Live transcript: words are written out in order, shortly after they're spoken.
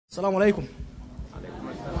Assalamu alaikum.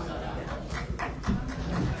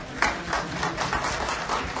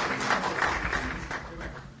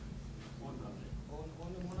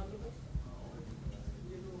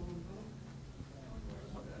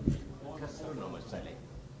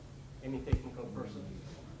 Any technical person?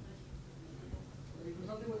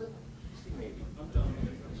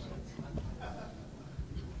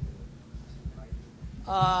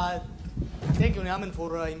 Thank you, Naaman,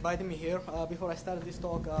 for inviting me here. Before I start this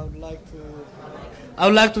talk, I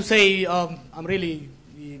would like to say I'm really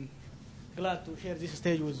glad to share this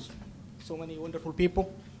stage with so many wonderful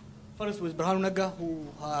people. First with Burhanu Nagga, who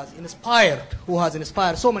has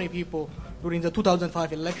inspired so many people during the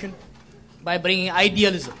 2005 election by bringing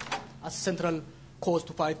idealism as a central cause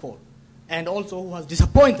to fight for, and also who has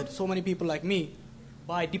disappointed so many people like me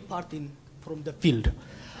by departing from the field.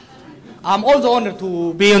 I'm also honored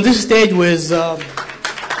to be on this stage with a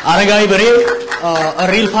guy,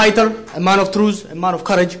 a real fighter, a man of truth, a man of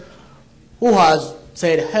courage, who has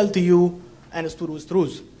said hell to you and stood with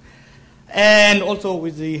truth. And also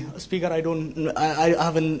with the speaker, I don't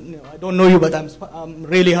know you, but I'm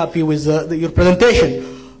really happy with your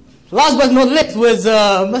presentation. Last but not least, with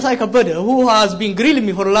Masai Kabada, who has been grilling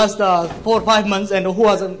me for the last 4 or 5 months, and who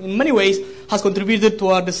has, in many ways, has contributed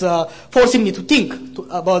towards forcing me to think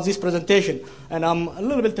about this presentation. And I'm a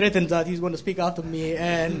little bit threatened that he's going to speak after me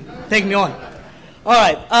and take me on. All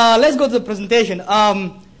right, let's go to the presentation.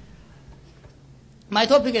 My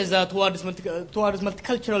topic is towards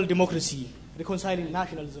multicultural democracy, reconciling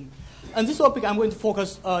nationalism. And this topic, I'm going to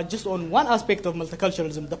focus just on one aspect of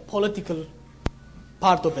multiculturalism, the political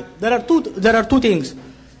part of it. There are two things.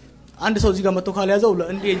 And so ziga mato khali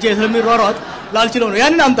azawla ndi jehel mi rorat lal chilo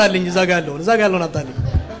yani namtali zagallo namtali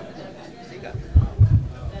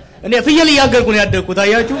and if yeli yagar kun yadde ku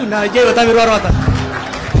tayachu na je wata mi rorata.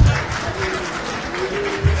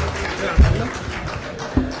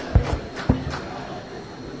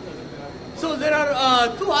 So there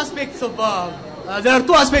are two aspects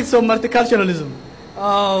of multiculturalism.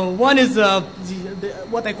 One is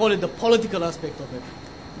what I call it the political aspect of it,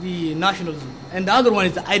 the nationalism, and the other one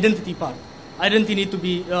is the identity part. Identity need to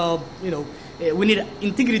be, we need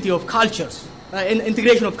integrity of cultures,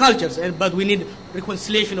 integration of cultures, but we need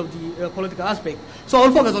reconciliation of the political aspect. So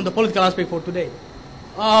I'll focus on the political aspect for today.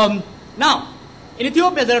 Now, in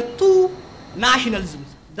Ethiopia, there are two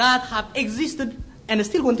nationalisms that have existed and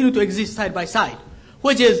still continue to exist side by side,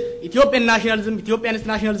 which is Ethiopian nationalism, Ethiopianist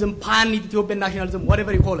nationalism, pan-Ethiopian nationalism,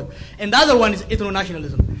 whatever you call it. And the other one is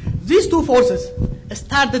ethno-nationalism. These two forces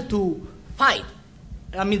started to fight.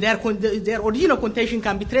 I mean, their original contention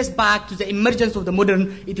can be traced back to the emergence of the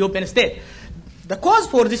modern Ethiopian state. The cause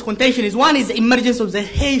for this contention is one is the emergence of the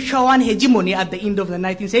Shawan hegemony at the end of the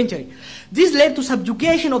 19th century. This led to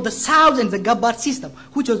subjugation of the South and the Gabar system,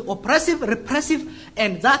 which was oppressive, repressive,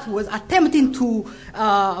 and that was attempting to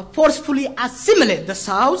forcefully assimilate the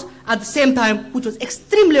South at the same time, which was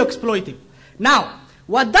extremely exploitive. Now,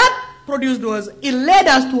 what that produced was, it led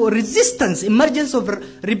us to a resistance, emergence of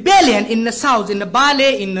rebellion in the South, in the Bale,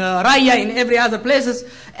 in Raya, in every other places,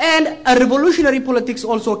 and a revolutionary politics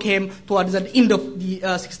also came towards the end of the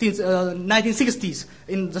 1960s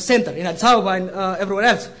in the center, in Addis Ababa and everywhere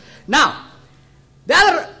else. Now, the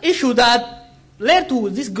other issue that led to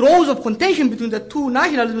this growth of contention between the two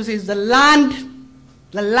nationalisms is the land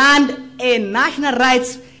and national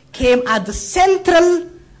rights came at the central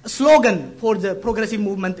slogan for the progressive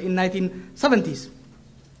movement in 1970s.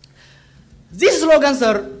 These slogans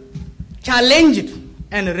are challenged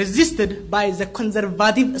and resisted by the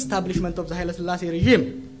conservative establishment of the Haile Selassie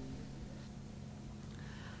regime.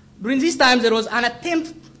 During these times, there was an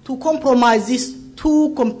attempt to compromise these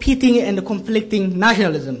two competing and conflicting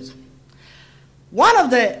nationalisms. One of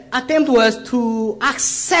the attempts was to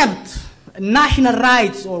accept national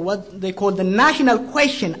rights, or what they call the national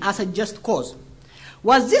question, as a just cause.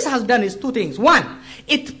 What this has done is two things. One,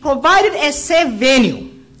 it provided a safe venue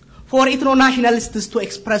for ethno-nationalists to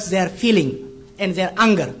express their feeling and their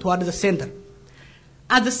anger toward the center.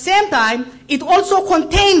 At the same time, it also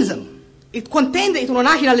contains them. It contained the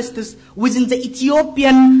ethno-nationalists within the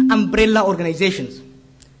Ethiopian umbrella organizations.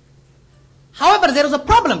 However, there was a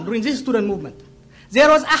problem during this student movement. There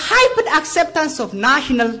was a hyper acceptance of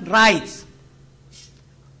national rights.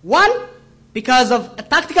 One, because of a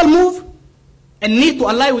tactical move, a need to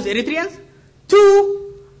ally with Eritreans.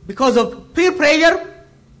 Two, because of peer pressure,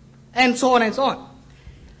 and so on and so on.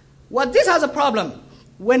 What this has a problem,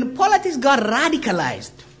 when politics got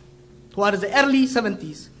radicalized towards the early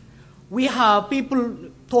 70s, we have people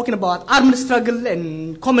talking about armed struggle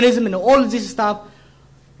and communism and all this stuff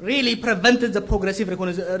really prevented the progressive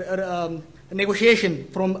negotiation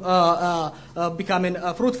from becoming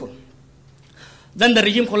fruitful. Then the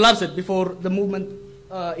regime collapsed before the movement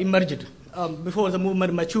emerged, before the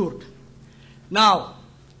movement matured. Now,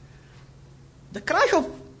 the crash of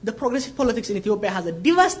the progressive politics in Ethiopia has a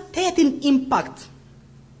devastating impact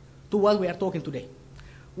to what we are talking today.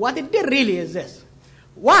 What it did really is this.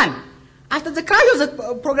 One, after the crash of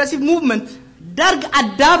the progressive movement, Derg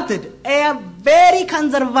adopted a very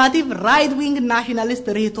conservative right-wing nationalist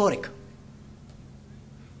rhetoric.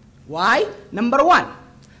 Why? Number one,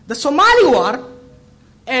 the Somali war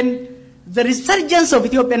and the resurgence of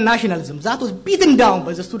Ethiopian nationalism that was beaten down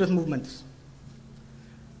by the student movements.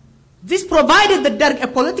 This provided the Derg a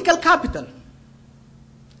political capital.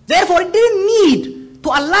 Therefore, it didn't need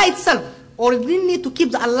to ally itself, or it didn't need to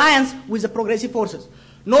keep the alliance with the progressive forces.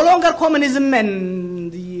 No longer communism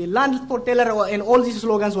and the land for teller and all these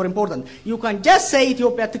slogans were important. You can just say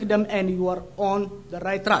Ethiopia took them and you are on the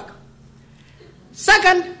right track.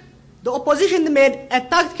 Second, the opposition made a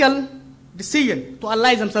tactical decision to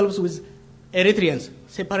ally themselves with Eritreans,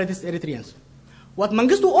 separatist Eritreans. What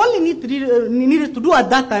Mengistu only needed to do at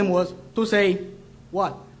that time was to say,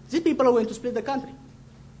 what? These people are going to split the country.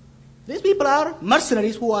 These people are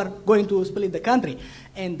mercenaries who are going to split the country.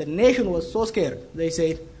 And the nation was so scared, they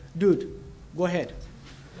said, dude, go ahead.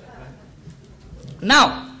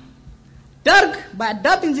 Now, Derg, by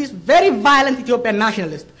adopting this very violent Ethiopian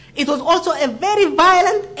nationalist, it was also a very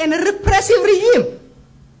violent and repressive regime.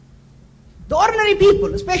 The ordinary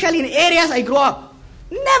people, especially in areas I grew up,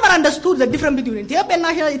 never understood the difference between Ethiopian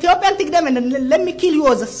nationalists. Ethiopian take them and then let me kill you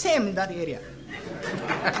was the same in that area.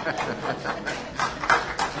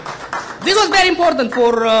 This was very important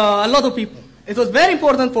for a lot of people. It was very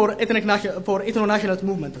important for ethno-nationalist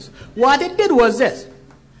movements. What it did was this.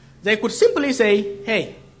 They could simply say,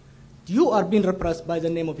 hey, you are being repressed by the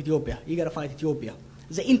name of Ethiopia. You got to fight Ethiopia.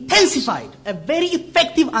 They intensified a very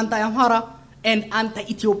effective anti-Amhara and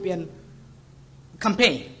anti-Ethiopian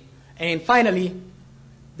campaign. And finally,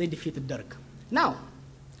 they defeated Derg. Now,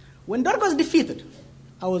 when Derg was defeated,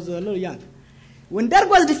 I was a little young. When Derg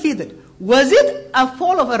was defeated, was it a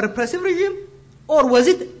fall of a repressive regime, or was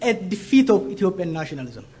it a defeat of Ethiopian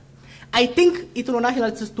nationalism? I think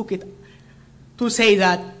ethno-nationalists took it to say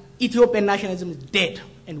that Ethiopian nationalism is dead,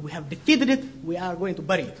 and we have defeated it, we are going to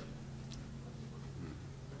bury it.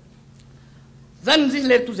 Then this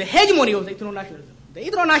led to the hegemony of the ethno-nationalism. The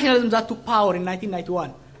ethno-nationalism that took power in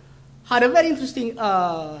 1991 had a very interesting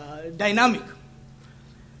dynamic.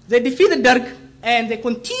 They defeated Derg, and they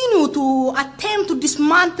continue to attempt to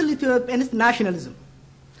dismantle Ethiopian nationalism.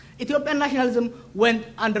 Ethiopian nationalism went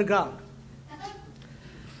underground.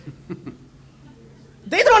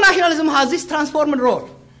 The ethno-nationalism has this transformed role.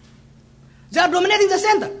 They are dominating the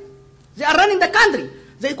center. They are running the country.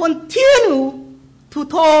 They continue to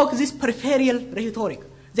talk this peripheral rhetoric.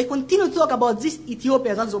 They continue to talk about this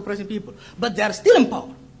Ethiopia that's oppressing people, but they are still in power.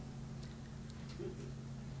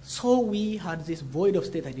 So we had this void of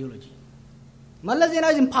state ideology. Mallas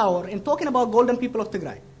Zenawi is in power and talking about golden people of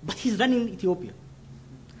Tigray, but he's running Ethiopia.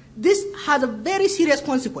 This has a very serious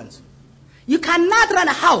consequence. You cannot run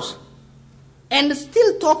a house and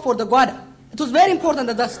still talk for the Gadaa. It was very important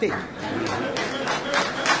at that stage.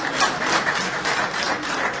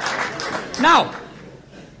 Now,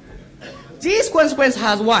 this consequence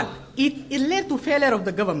has one. It led to failure of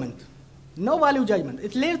the government. No value judgment.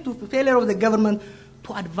 It led to failure of the government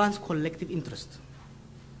to advance collective interest.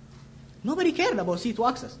 Nobody cared about C2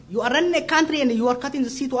 access. You are running a country and you are cutting the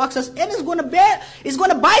C2 access, and it's going to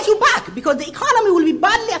bite you back because the economy will be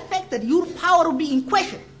badly affected. Your power will be in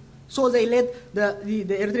question. So they let the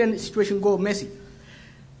Eritrean situation go messy.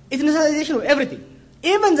 It's nationalization of everything.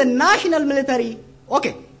 Even the national military,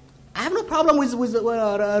 okay, I have no problem with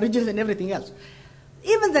regions and everything else.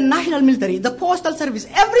 Even the national military, the postal service,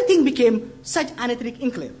 everything became such an ethnic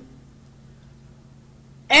enclave.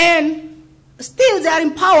 And still they are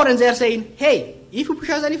in power and they are saying, hey, if you push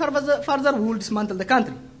us any further, we will dismantle the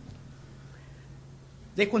country.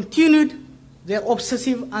 They continued their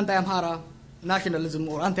obsessive anti-Amhara nationalism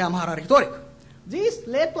or anti-Amhara rhetoric. This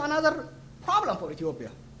led to another problem for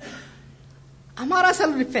Ethiopia. Amhara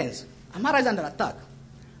self-defense. Amhara is under attack.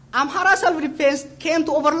 Amhara self-defense came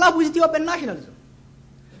to overlap with Ethiopian nationalism.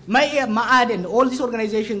 Ma'ad and all these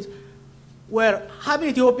organizations were having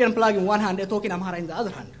Ethiopian flag in one hand and talking Amhara in the other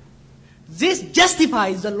hand. This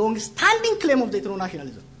justifies the long-standing claim of the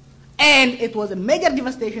ethno-nationalism. And it was a major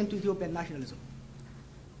devastation to Ethiopian nationalism.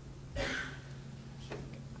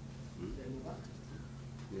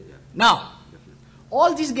 Now,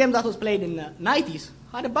 all these games that was played in the 90s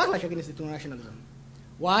had a backlash against ethno-nationalism.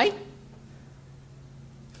 Why?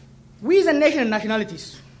 We as a nation and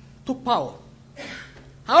nationalities took power.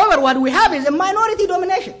 what we have is a minority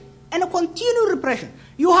domination and a continued repression.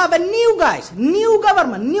 You have a new guys, new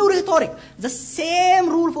government, new rhetoric, the same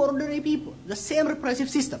rule for ordinary people, the same repressive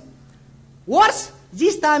system. Worse,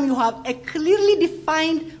 this time you have a clearly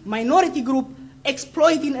defined minority group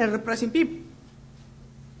exploiting and repressing people.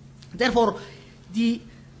 Therefore,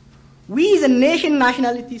 we the nation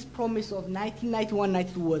nationalities promise of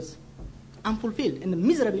 1991-92 was unfulfilled and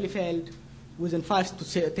miserably failed within 5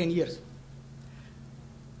 to 10 years.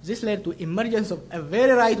 This led to emergence of a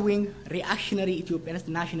very right-wing reactionary Ethiopian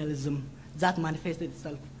nationalism that manifested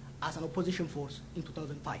itself as an opposition force in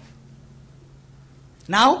 2005.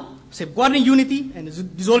 Now, safeguarding unity and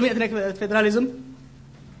dissolving ethnic federalism,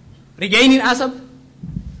 regaining Assad,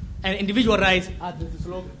 and individual rights are the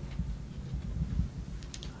slogan.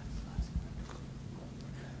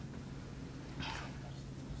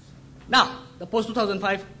 Now, the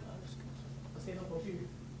post-2005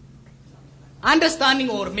 understanding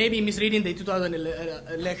or maybe misreading the 2000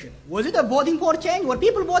 election. Was it a voting for change? Were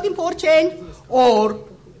people voting for change? Or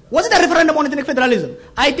was it a referendum on ethnic federalism?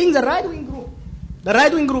 I think the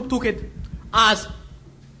right-wing group took it as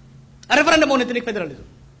a referendum on ethnic federalism.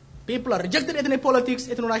 People are rejected ethnic politics,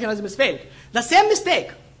 ethno-nationalism has failed. The same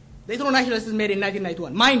mistake the ethno-nationalists made in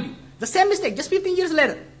 1991. Mind you, the same mistake, just 15 years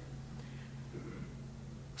later.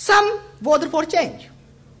 Some voted for change.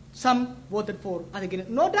 Some voted for,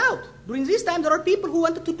 no doubt. During this time, there are people who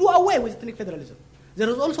wanted to do away with ethnic federalism. There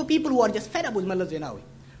are also people who are just fed up with Mallas Zenawi.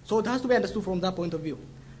 So it has to be understood from that point of view.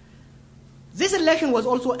 This election was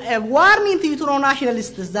also a warning to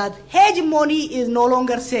ethno-nationalists that hegemony is no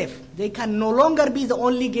longer safe. They can no longer be the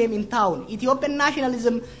only game in town. Ethiopian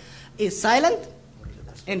nationalism is silent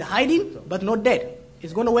and hiding, but not dead.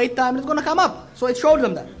 It's going to wait time, it's going to come up. So it showed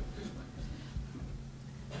them that.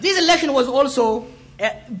 This election was also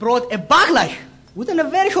brought a backlash within a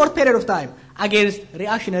very short period of time against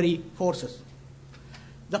reactionary forces.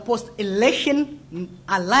 The post-election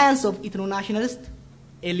alliance of ethno-nationalist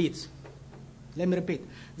elites. Let me repeat.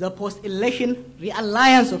 The post-election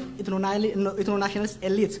realliance of ethno-nationalist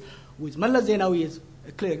elites with Mallas Zenawi is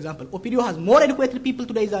a clear example. Opidio has more educated people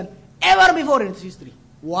today than ever before in its history.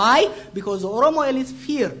 Why? Because the Oromo elites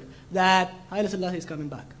feared that Haile Selassie is coming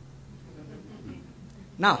back.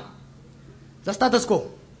 Now, the status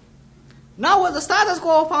quo. Now the status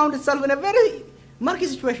quo found itself in a very murky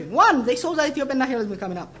situation. One, they saw that Ethiopian nationalism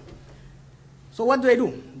coming up. So what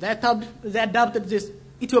do? They adopted this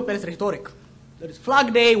Ethiopian rhetoric. There is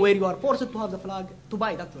Flag Day where you are forced to have the flag, to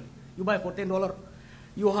buy it actually. You buy for $10.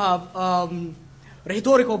 You have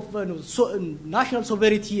rhetoric of national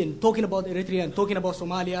sovereignty and talking about Eritrea and talking about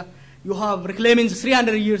Somalia. You have reclaiming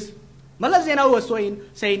 300 years. Mallas Zenawi was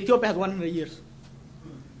saying Ethiopia has 100 years.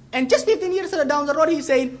 And just 15 years down the road, he's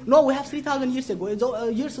saying, no, we have 3,000 years ago. It's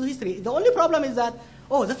years of history. The only problem is that,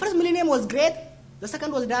 the first millennium was great, the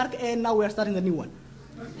second was dark, and now we are starting the new one.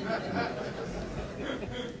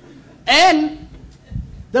 And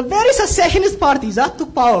the very secessionist parties that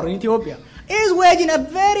took power in Ethiopia is waging a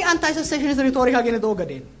very anti-secessionist rhetoric against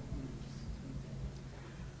Ogaden.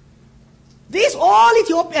 This all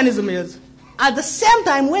Ethiopianism is, at the same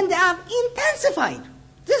time, when they have intensified.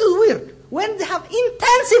 This is weird. When they have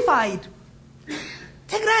intensified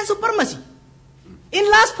Tigrayan supremacy. In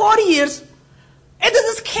last 40 years, it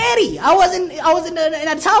is scary. I was in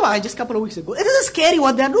Addis Ababa just a couple of weeks ago. It is scary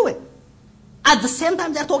what they are doing. At the same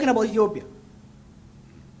time, they are talking about Ethiopia.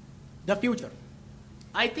 The future.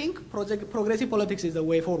 I think progressive politics is the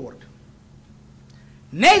way forward.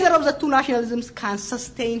 Neither of the two nationalisms can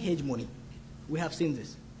sustain hegemony. We have seen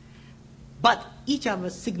this. But each have a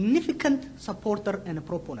significant supporter and a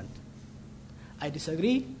proponent. I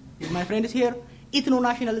disagree with my friends here.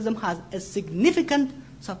 Ethno-nationalism has a significant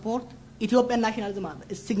support. Ethiopian nationalism has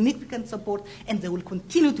a significant support, and they will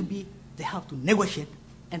continue to be. They have to negotiate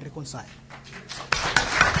and reconcile.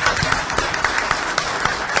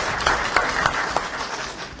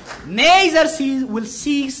 Neither will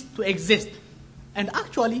cease to exist. And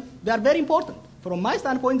actually, they are very important. From my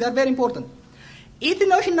standpoint, they are very important.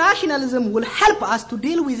 Ethno-nationalism will help us to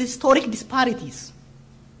deal with historic disparities.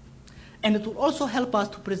 And it will also help us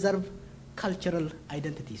to preserve cultural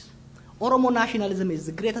identities. Oromo nationalism is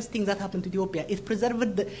the greatest thing that happened to Ethiopia.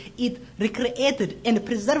 It recreated and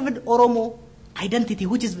preserved Oromo identity,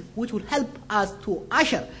 which will help us to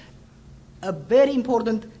usher a very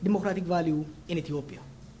important democratic value in Ethiopia.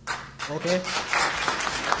 Okay?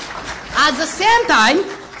 At the same time,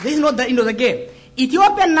 this is not the end of the game.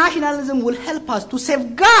 Ethiopian nationalism will help us to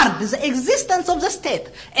safeguard the existence of the state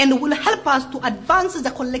and will help us to advance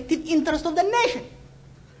the collective interest of the nation.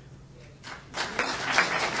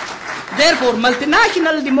 Therefore,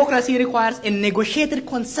 multinational democracy requires a negotiated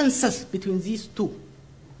consensus between these two.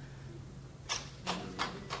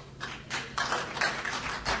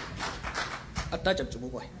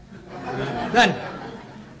 Then,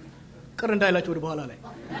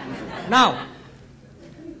 now,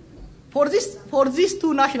 for these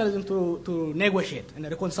two nationalisms to negotiate and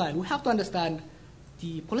reconcile, we have to understand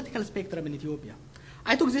the political spectrum in Ethiopia.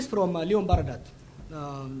 I took this from Leon Baradat.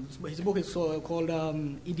 His book is called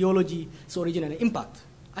Ideology, Its Origin and Impact.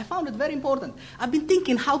 I found it very important. I've been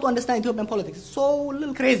thinking how to understand Ethiopian politics. It's so a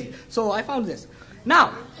little crazy. So I found this.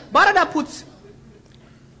 Now, Baradat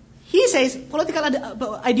he says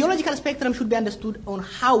ideological spectrum should be understood on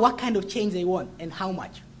what kind of change they want and how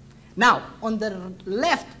much. Now, on the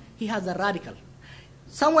left, he has a radical.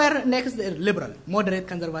 Somewhere next, the liberal, moderate,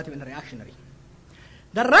 conservative, and reactionary.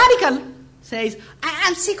 The radical says, I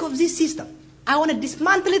am sick of this system. I want to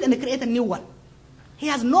dismantle it and create a new one. He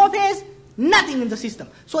has no face, nothing in the system.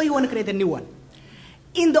 So he wants to create a new one.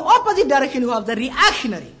 In the opposite direction, you have the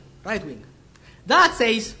reactionary, right wing. That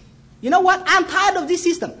says, you know what, I'm tired of this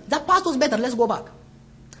system. That past was better, let's go back.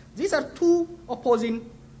 These are two opposing,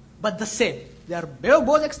 but the same. They are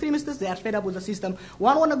both extremists, they are fed up with the system.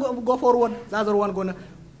 One want to go forward, the other one going to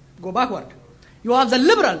go backward. You have the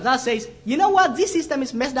liberal that says, you know what, this system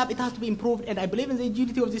is messed up, it has to be improved, and I believe in the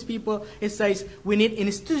agility of these people. It says we need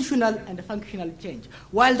institutional and functional change.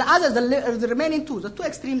 While the others, the remaining two, the two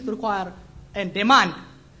extremes require and demand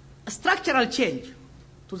a structural change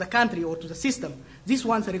to the country or to the system. These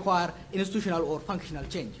ones require institutional or functional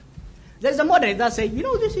change. There is a moderate that says, you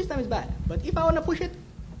know, this system is bad, but if I want to push it,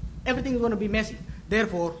 everything is going to be messy.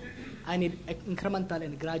 Therefore, I need an incremental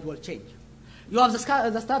and gradual change. You have the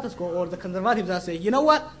status quo or the conservatives that say, you know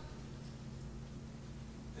what?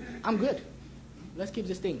 I'm good. Let's keep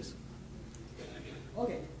these things.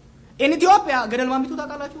 Okay. In Ethiopia, Gadal Mamitu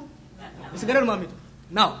takalachu. It's Gadal Mamitu.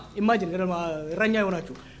 Now, imagine Gadal Ranya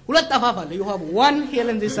Yonachu. You have one hill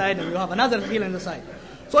on this side and you have another hill on the side.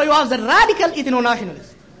 So you have the radical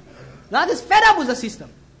ethno-nationalist that is fed up with the system.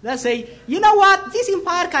 They say, you know what? This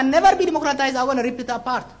empire can never be democratized. I want to rip it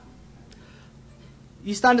apart.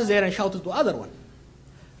 He stands there and shouts to the other one.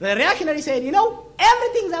 The reactionary said, you know,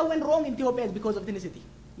 everything that went wrong in Ethiopia is because of ethnicity.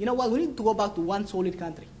 You know what? We need to go back to one solid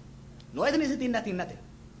country. No ethnicity, nothing.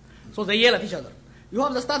 So they yell at each other. You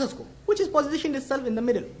have the status quo, which is positioned itself in the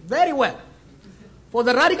middle very well. For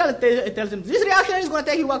the radical, it tells him, this reactionary is going to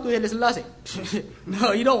take you back to Haile Selassie.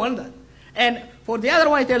 No, you don't want that. And for the other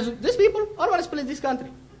one, it tells you, these people all want to split this country.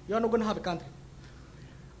 You are not going to have a country.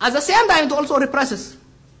 At the same time, it also represses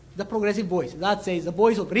the progressive voice. That says the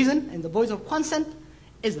voice of reason and the voice of consent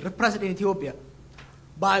is repressed in Ethiopia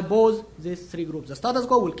by both these three groups. The status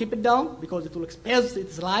quo will keep it down because it will expose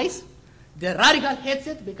its lies. The radical hates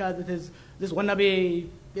it because it is this wannabe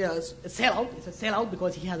sellout. It's a sellout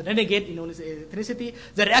because he has renegade in his ethnicity.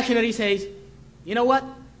 The reactionary says, you know what?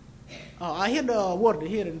 I heard a word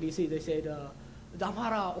here in DC. They said the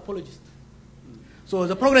Amhara apologist. So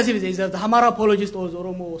the progressive says the Amhara apologist was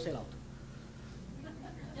Oromo sellout.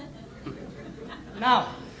 Now,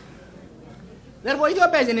 therefore,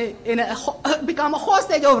 Ethiopia is become a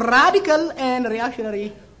hostage of radical and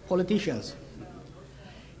reactionary politicians.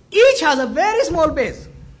 Each has a very small base.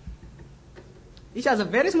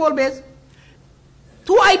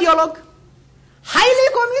 Two ideologue, highly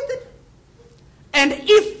committed, and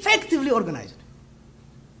effectively organized.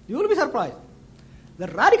 You will be surprised. The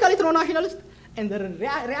radical ethno-nationalist and the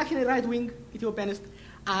reactionary right-wing Ethiopianists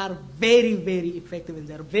are very, very effective and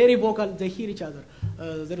they are very vocal. They hear each other.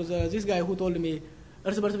 There was this guy who told me,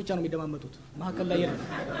 okay?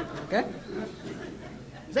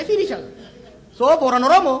 They hear each other. So for an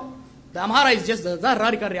Oromo, the Amhara is just the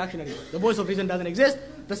radical reactionary. The voice of reason doesn't exist.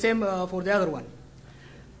 The same for the other one.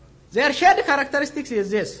 Their shared characteristics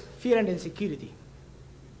is this: fear and insecurity.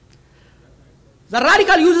 The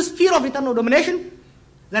radical uses fear of internal domination.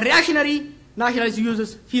 The reactionary nationalist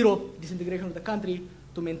uses fear of disintegration of the country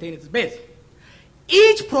to maintain its base.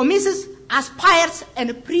 Each promises, aspires,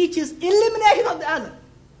 and preaches elimination of the other.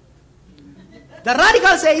 The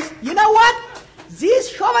radical says, you know what? These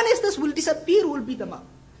chauvinists will disappear, we'll beat them up.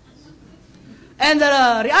 And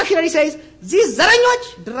the reactionary says, these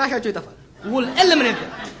Zaranyoj, will eliminate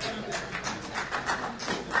them.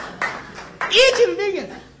 Each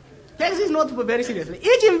envisions, takes this not very seriously,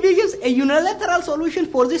 each envisions a unilateral solution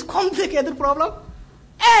for this complicated problem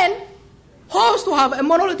and hopes to have a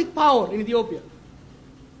monolithic power in Ethiopia.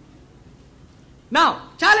 Now,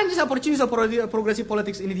 challenges and opportunities of progressive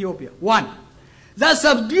politics in Ethiopia. One, the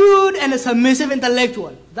subdued and submissive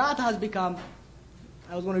intellectual. That has become,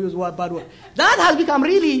 I was going to use a bad word, that has become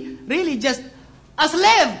really, really just a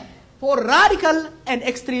slave for radical and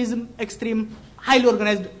extreme, highly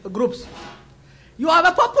organized groups. You have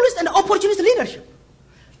a populist and opportunist leadership.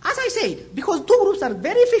 As I said, because two groups are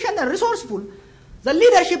very efficient and resourceful, the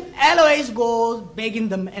leadership always goes begging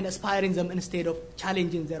them and aspiring them instead of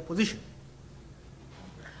challenging their position.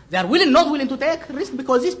 They are not willing to take risk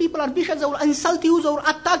because these people are vicious. They will insult you, they will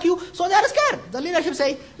attack you, so they are scared. The leadership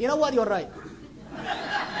say, you know what, you're right.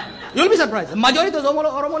 You'll be surprised. The majority of the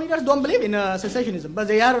Oromo leaders don't believe in secessionism, but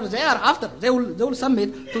they are after. They will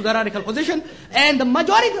submit to the radical position. And the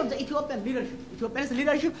majority of the Ethiopian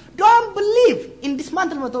leadership don't believe in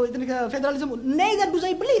dismantlement of ethnic federalism. Neither do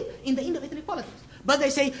they believe in the end of ethnic politics. But they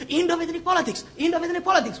say end of ethnic politics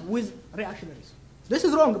with reactionaries. This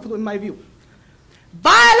is wrong in my view.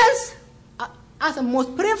 Violence as a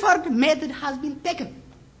most preferred method has been taken.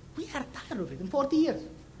 We are tired of it in 40 years.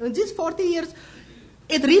 In these 40 years,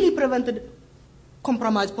 it really prevented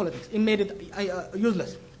compromise politics. It made it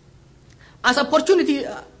useless. As opportunity,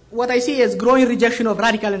 what I see is growing rejection of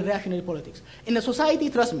radical and reactionary politics. In a society,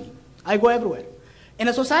 trust me, I go everywhere. In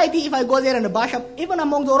a society, if I go there and bash up, even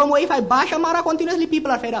among the Oromo, if I bash Amara continuously,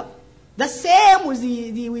 people are fed up. The same with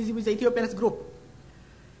the Ethiopian group.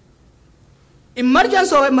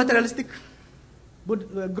 Emergence of a materialistic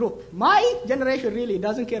group. My generation really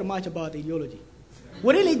doesn't care much about ideology.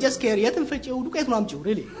 We really just care. Really.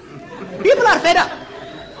 People are fed up.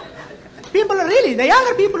 The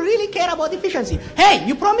younger people really care about efficiency. Hey,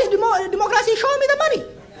 you promised democracy, show me the money.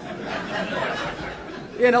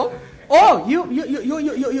 You know? Oh,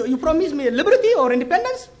 you promised me liberty or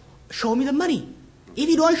independence, show me the money. If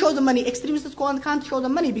you don't show the money, extremists can't show the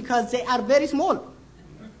money because they are very small.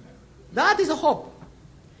 That is a hope.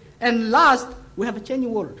 And last, we have a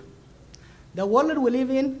changing world. The world we live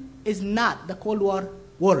in is not the Cold War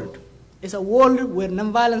world. It's a world where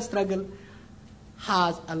nonviolent struggle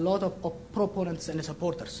has a lot of proponents and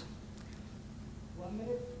supporters. 1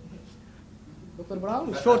 minute. Dr. Brown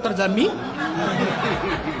is shorter than me.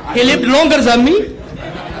 He lived longer than me.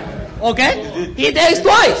 Okay? He takes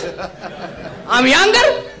twice. I'm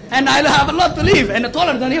younger and I have a lot to live and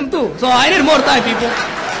taller than him too. So I need more time, people.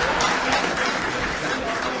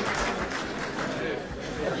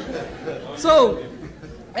 So,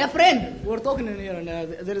 a friend, we're talking in here, and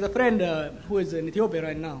there is a friend who is in Ethiopia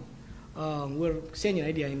right now. We're exchanging an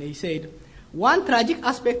idea, and he said, one tragic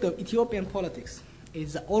aspect of Ethiopian politics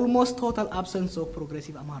is the almost total absence of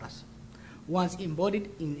progressive Amaras, once embodied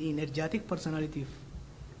in the energetic personality of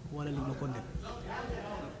Walali Mokonde.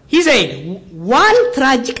 He said, one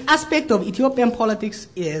tragic aspect of Ethiopian politics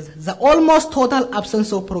is the almost total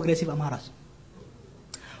absence of progressive Amaras,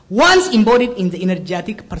 once embodied in the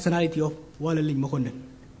energetic personality of Walali Mokonde.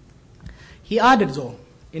 He added, though,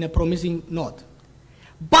 in a promising note,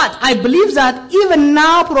 but I believe that even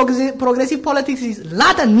now progressive politics is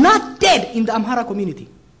not dead in the Amhara community.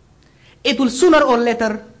 It will sooner or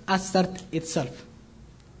later assert itself.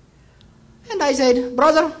 And I said,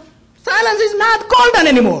 brother, silence is not golden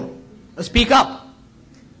anymore. Speak up.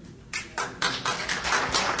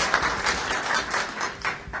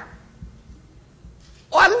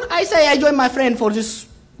 Well, I say I join my friend for this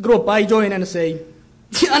group. I join and say,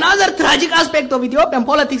 another tragic aspect of Ethiopian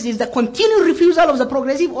politics is the continued refusal of the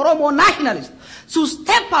progressive Oromo nationalist to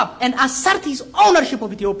step up and assert his ownership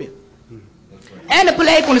of Ethiopia and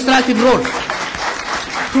play a constructive role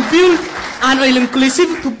to build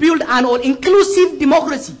an all-inclusive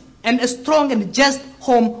democracy and a strong and just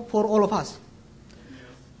home for all of us.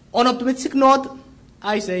 On an optimistic note,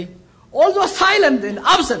 I say, although silent and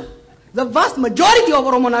absent, the vast majority of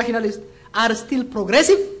Oromo nationalists are still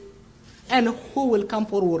progressive and who will come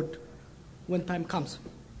forward when time comes.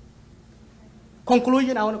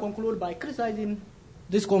 Conclusion, I want to conclude by criticizing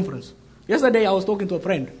this conference. Yesterday I was talking to a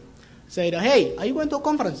friend, said, hey, are you going to a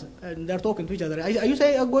conference? And they're talking to each other. Are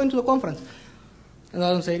you going to the conference? And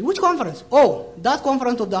I say, which conference? Oh, that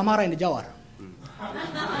conference of the Amhara and the Jawaar.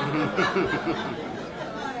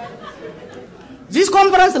 This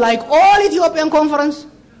conference, like all Ethiopian conference,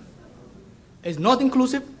 is not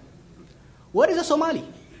inclusive. Where is the Somali?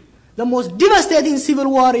 The most devastating civil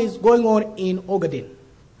war is going on in Ogaden.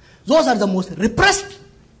 Those are the most repressed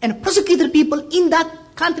and persecuted people in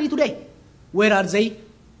that country today. Where are they?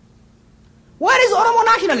 Where is Oromo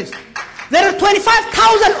nationalists? There are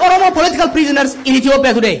 25,000 Oromo political prisoners in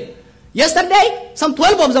Ethiopia today. Yesterday, some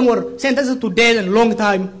 12 of them were sentenced to death and long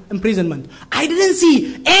time imprisonment. I didn't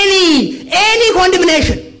see any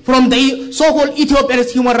condemnation from the so-called Ethiopian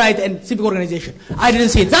human rights and civic organization. I didn't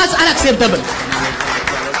see it. That's unacceptable.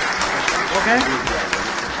 Okay?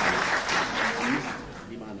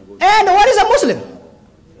 And what is a Muslim?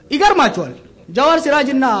 Igar Machwal, Jawaar Siraj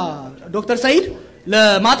and Dr. Said,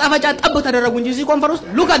 ለማጣፈጫ ጠብ ተደረጉ እንጂ እዚህ ኮንፈረንስ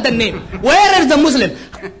look at the name. Where is the Muslim?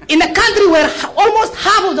 In a country where almost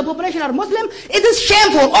half of the population are Muslim, it is shame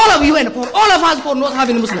for all of you and for all of us for not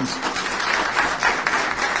having Muslims.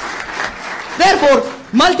 Therefore,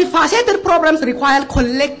 multifaceted problems require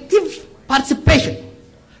collective participation.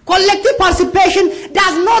 Collective participation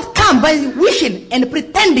does not come by wishing and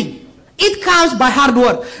pretending. It comes by hard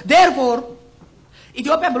work. Therefore,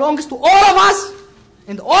 Ethiopia belongs to all of us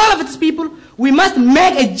and all of its people. We must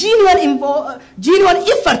make a genuine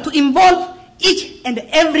effort to involve each and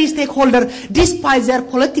every stakeholder despite their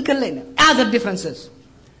political and other differences.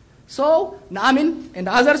 So, Naamin and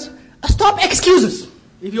others, stop excuses.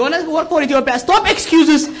 If you want to work for Ethiopia, stop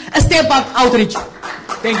excuses, step up outreach.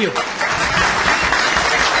 Thank you.